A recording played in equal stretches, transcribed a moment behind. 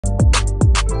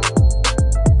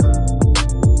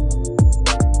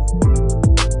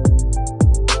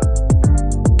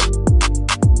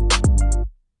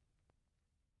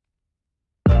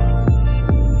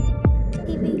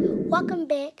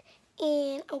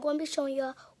and I'm going to be showing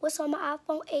y'all what's on my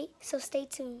iPhone 8, so stay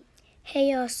tuned.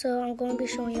 Hey y'all, so I'm going to be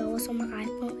showing y'all what's on my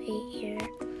iPhone 8 here.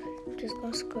 I'm just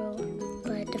going to scroll,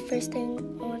 but the first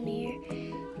thing on there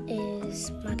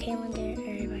is my calendar.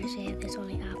 Everybody should have this on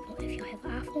their iPhone if y'all have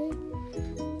an iPhone,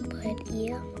 but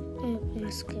yeah, I'm going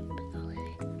to skip all of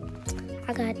that.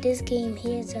 I got this game,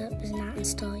 Heads Up, is not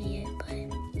installed yet, but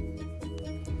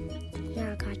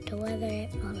now I got the weather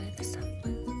app, all that other stuff.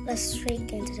 But let's straight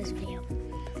get into this video.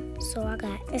 So I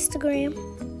got Instagram.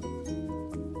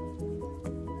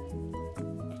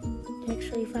 Make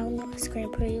sure you follow me on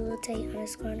Instagram, pretty___.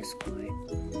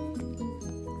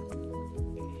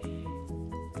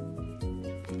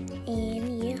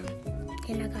 And yeah,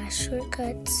 and I got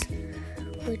shortcuts,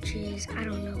 which is, I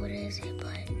don't know what it is,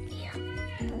 but yeah.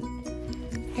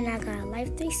 And I got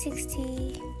Life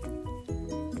 360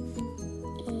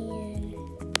 and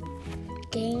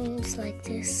games like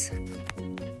this.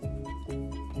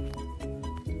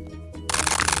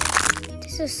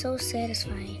 This is so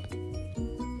satisfying.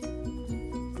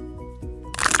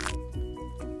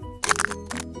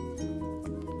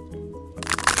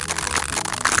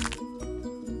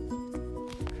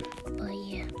 But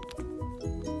yeah.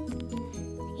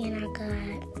 And I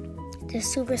got this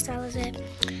Super Stylist app.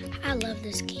 I love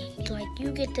this game. Like,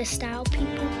 you get to style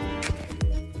people.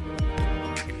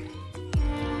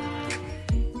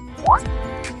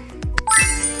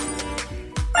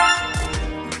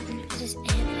 Just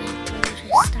add like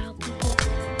just style people.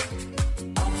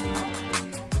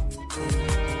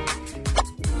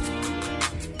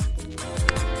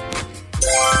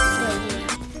 But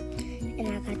yeah. And I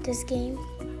got this game,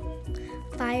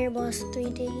 Fireboss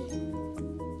 3D.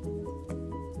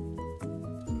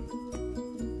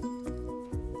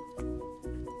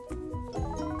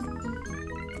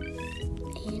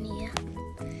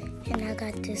 And I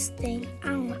got this thing. I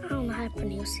don't know how to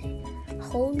pronounce it.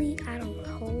 Holy, I don't know.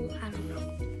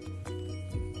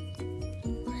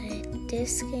 But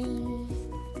this game,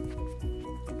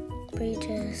 we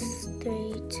just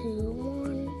 3, 2,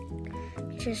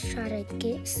 1. You just try to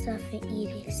get stuff and eat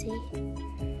it. See?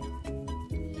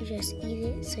 You just eat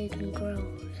it so you can grow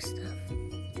and stuff.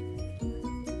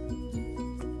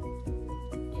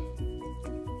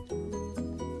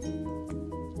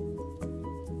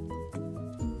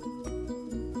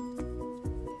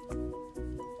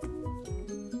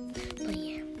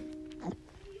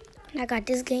 I got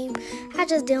this game. I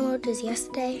just downloaded this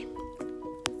yesterday.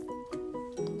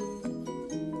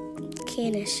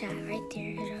 Cannon shot right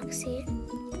there, as y'all can see it.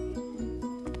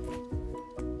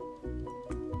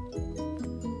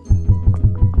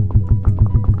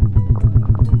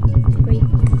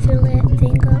 Refill that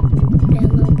thing up, that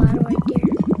little bottle right there.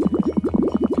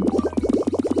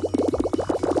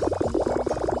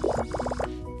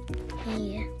 And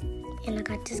yeah, and I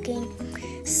got this game,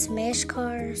 Smash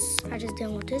Cars. I just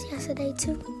downloaded this yesterday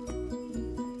too.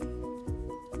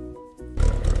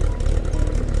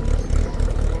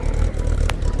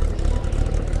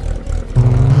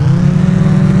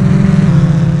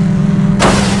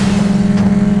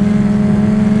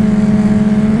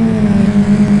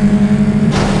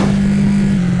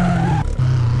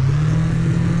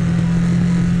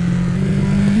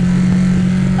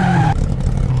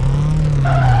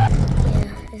 Yeah,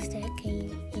 it's that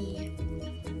game.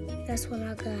 And that's when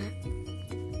I got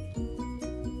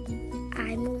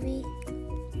iMovie,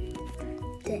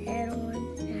 the add-on,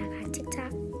 and I got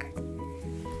TikTok.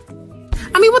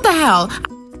 I mean, what the hell?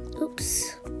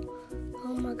 Oops.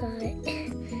 Oh my god.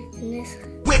 And this.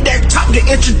 With that top to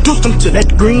introduce them to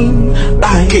that green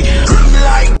light. Yeah.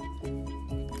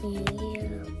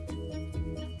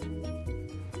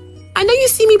 I know you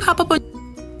see me pop up on.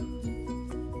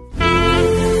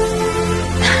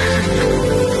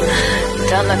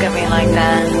 Don't look at me like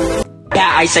that.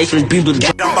 Yeah, I say some people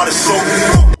to I'm about to soak.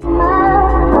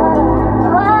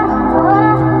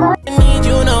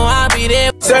 You know I'll be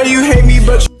there. Say you hate me,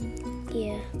 but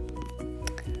Yeah.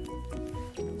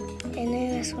 And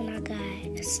then that's when I got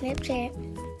a Snapchat.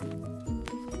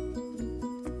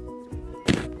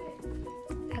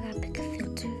 I gotta pick a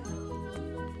filter.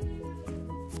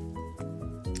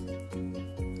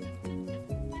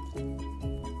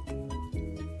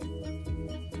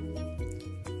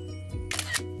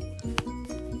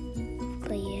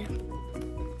 But yeah.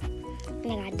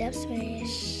 And I got Dub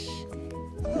Smash.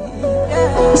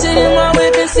 See my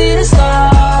whip and see the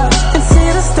stars. And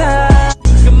see the stars.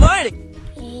 Good morning.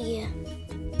 Yeah.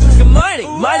 Good morning.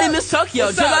 My name is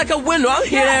Tokyo. Just like a window, I'm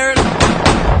here to earn.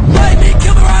 Lightning,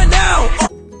 kill me right now.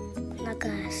 And I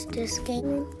got this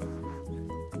game.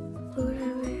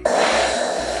 Whatever.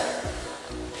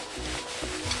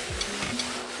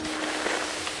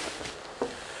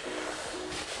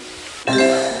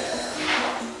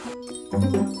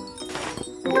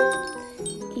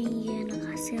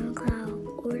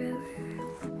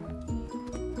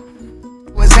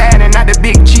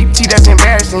 that's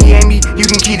embarrassing. You ain't me, you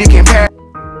can keep the comparison.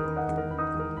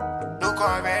 New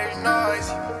car very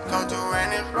noisy, come through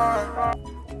and it's roar.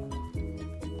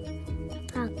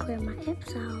 I'll clear my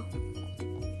apps out.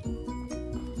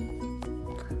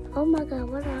 Oh my god,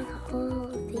 what are all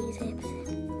of these apps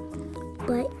in?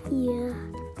 But yeah,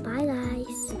 bye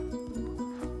guys.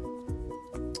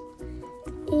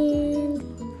 And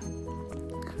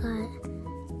I got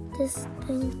this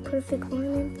thing, perfect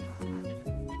ornament,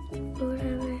 or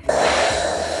whatever.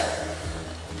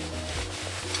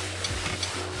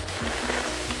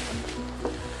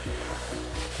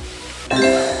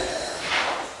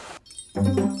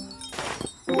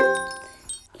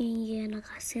 And yeah, and I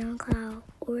got SoundCloud,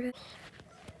 order.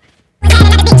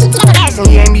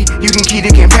 You ain't me, you can keep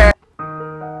the comparison.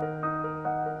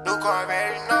 New car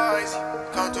very noisy,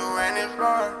 come through and it's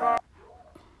roar.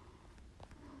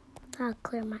 I'll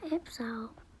clear my apps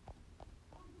out.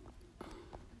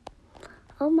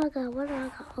 Oh my god, what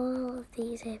are all of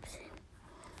these apps in?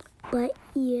 But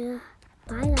yeah,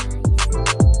 bye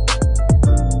guys.